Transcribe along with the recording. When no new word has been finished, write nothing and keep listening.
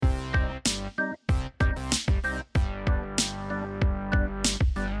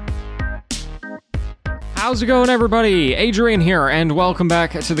How's it going, everybody? Adrian here, and welcome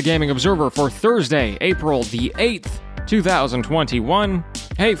back to the Gaming Observer for Thursday, April the 8th, 2021.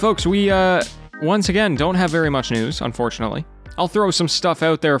 Hey, folks, we, once again, don't have very much news, unfortunately. I'll throw some stuff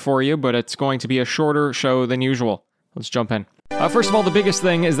out there for you, but it's going to be a shorter show than usual. Let's jump in. First of all, the biggest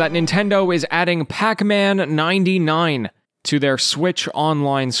thing is that Nintendo is adding Pac-Man 99 to their Switch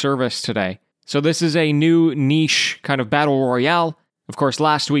online service today. So this is a new niche kind of battle royale. Of course,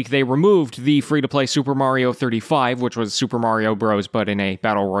 last week they removed the free-to-play Super Mario 35, which was Super Mario Bros. But in a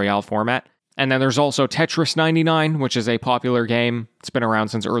battle royale format. And then there's also Tetris 99, which is a popular game. It's been around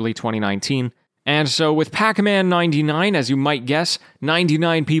since early 2019. And so with Pac-Man 99, as you might guess,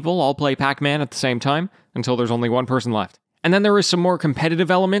 99 people all play Pac-Man at the same time, until there's only one person left. And then there is some more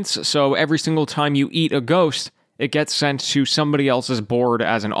competitive elements, so every single time you eat a ghost, it gets sent to somebody else's board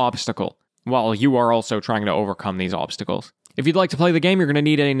as an obstacle, while you are also trying to overcome these obstacles. If you'd like to play the game, you're going to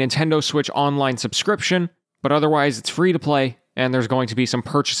need a Nintendo Switch Online subscription, but otherwise it's free to play, and there's going to be some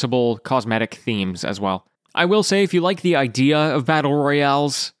purchasable cosmetic themes as well. I will say, if you like the idea of battle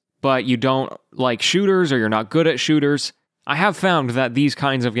royales, but you don't like shooters or you're not good at shooters, I have found that these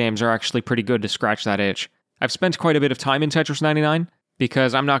kinds of games are actually pretty good to scratch that itch. I've spent quite a bit of time in Tetris 99,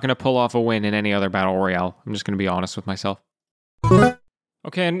 because I'm not going to pull off a win in any other battle royale. I'm just going to be honest with myself.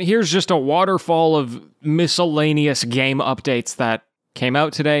 Okay, and here's just a waterfall of miscellaneous game updates that came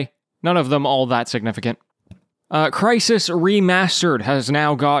out today. None of them all that significant. Crysis Remastered has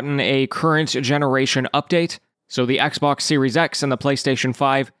now gotten a current generation update, so the Xbox Series X and the PlayStation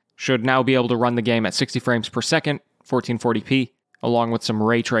 5 should now be able to run the game at 60 frames per second, 1440p, along with some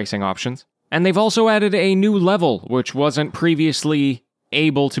ray tracing options. And they've also added a new level, which wasn't previously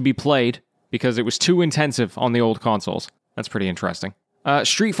able to be played because it was too intensive on the old consoles. That's pretty interesting.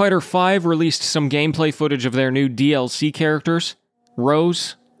 Street Fighter V released some gameplay footage of their new DLC characters,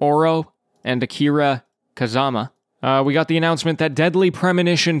 Rose, Oro, and Akira Kazama. We got the announcement that Deadly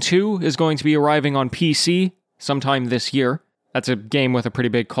Premonition 2 is going to be arriving on PC sometime this year. That's a game with a pretty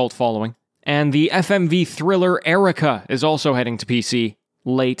big cult following. And the FMV thriller Erica is also heading to PC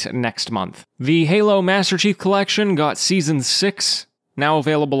late next month. The Halo Master Chief Collection got Season 6, now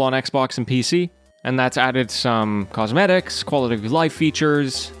available on Xbox and PC. And that's added some cosmetics, quality of life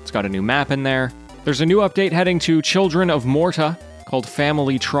features. It's got a new map in there. There's a new update heading to Children of Morta called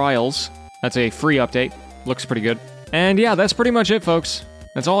Family Trials. That's a free update. Looks pretty good. And yeah, that's pretty much it, folks.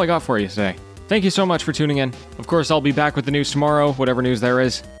 That's all I got for you today. Thank you so much for tuning in. Of course, I'll be back with the news tomorrow, whatever news there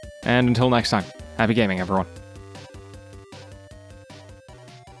is. And until next time, happy gaming, everyone.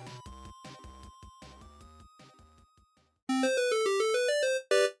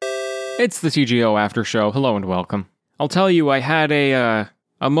 It's the TGO After Show. Hello and welcome. I'll tell you, I had a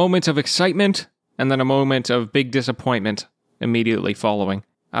moment of excitement and then a moment of big disappointment immediately following.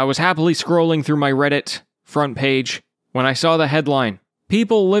 I was happily scrolling through my Reddit front page when I saw the headline,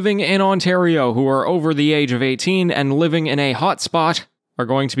 "People living in Ontario who are over the age of 18 and living in a hotspot are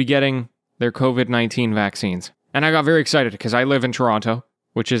going to be getting their COVID-19 vaccines." And I got very excited because I live in Toronto,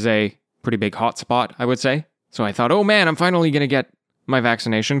 which is a pretty big hotspot, I would say. So I thought, oh man, I'm finally going to get my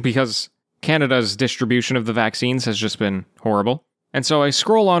vaccination, because Canada's distribution of the vaccines has just been horrible. And so I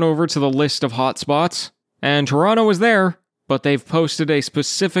scroll on over to the list of hotspots, and Toronto is there, but they've posted a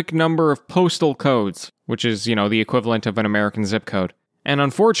specific number of postal codes, which is, the equivalent of an American zip code. And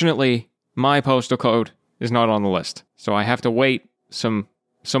unfortunately, my postal code is not on the list, so I have to wait some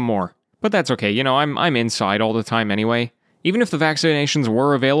more. But that's okay, I'm inside all the time anyway. Even if the vaccinations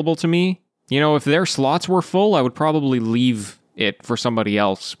were available to me, if their slots were full, I would probably leave it for somebody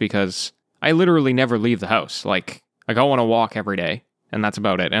else, because I literally never leave the house. Like, I go on a walk every day, and that's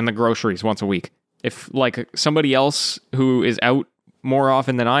about it, and the groceries once a week. If, somebody else who is out more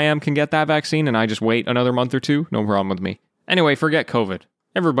often than I am can get that vaccine, and I just wait another month or two, no problem with me. Anyway, forget COVID.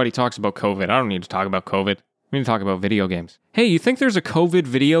 Everybody talks about COVID. I don't need to talk about COVID. We need to talk about video games. Hey, you think there's a COVID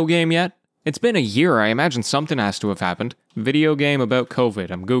video game yet? It's been a year. I imagine something has to have happened. Video game about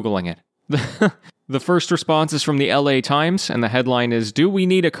COVID. I'm Googling it. The first response is from the LA Times, and the headline is, "Do we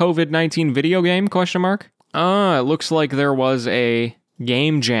need a COVID-19 video game?" It looks like there was a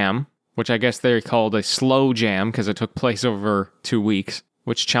game jam, which I guess they called a slow jam because it took place over 2 weeks,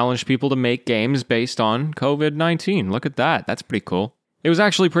 which challenged people to make games based on COVID-19. Look at that. That's pretty cool. It was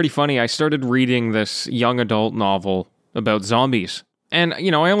actually pretty funny. I started reading this young adult novel about zombies. And,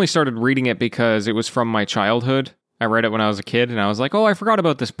 I only started reading it because it was from my childhood. I read it when I was a kid, and I was like, oh, I forgot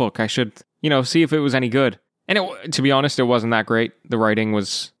about this book. I should, see if it was any good. And to be honest, it wasn't that great. The writing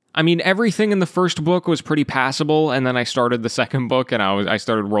was... everything in the first book was pretty passable, and then I started the second book, and I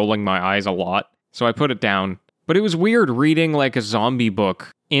started rolling my eyes a lot. So I put it down. But it was weird reading, a zombie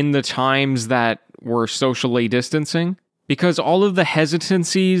book in the times that were socially distancing, because all of the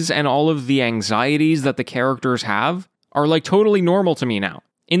hesitancies and all of the anxieties that the characters have are like totally normal to me now.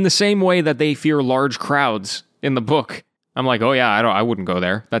 In the same way that they fear large crowds in the book. I'm like, oh yeah, I wouldn't go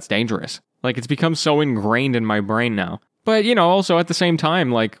there. That's dangerous. Like, it's become so ingrained in my brain now. But, you know, also at the same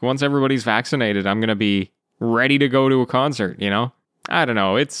time, like, once everybody's vaccinated, I'm gonna be ready to go to a concert, you know? I don't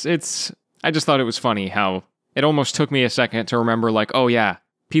know, I just thought it was funny how it almost took me a second to remember, like, oh yeah,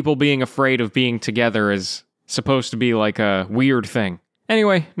 people being afraid of being together is supposed to be like a weird thing.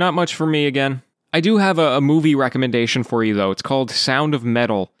 Anyway, not much for me again. I do have a movie recommendation for you, though. It's called Sound of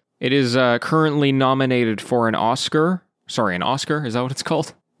Metal. It is currently nominated for an Oscar. Sorry, an Oscar? Is that what it's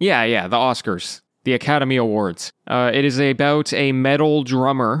called? Yeah, the Oscars. The Academy Awards. It is about a metal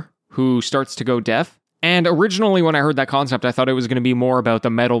drummer who starts to go deaf. And originally when I heard that concept, I thought it was going to be more about the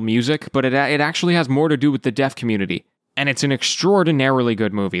metal music, but it actually has more to do with the deaf community. And it's an extraordinarily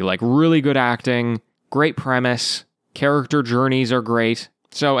good movie. Like, really good acting, great premise, character journeys are great.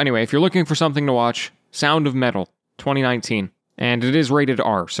 So anyway, if you're looking for something to watch, Sound of Metal, 2019. And it is rated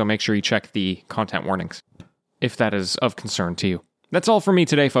R, so make sure you check the content warnings, if that is of concern to you. That's all for me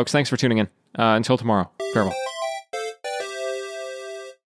today, folks. Thanks for tuning in. Until tomorrow, farewell.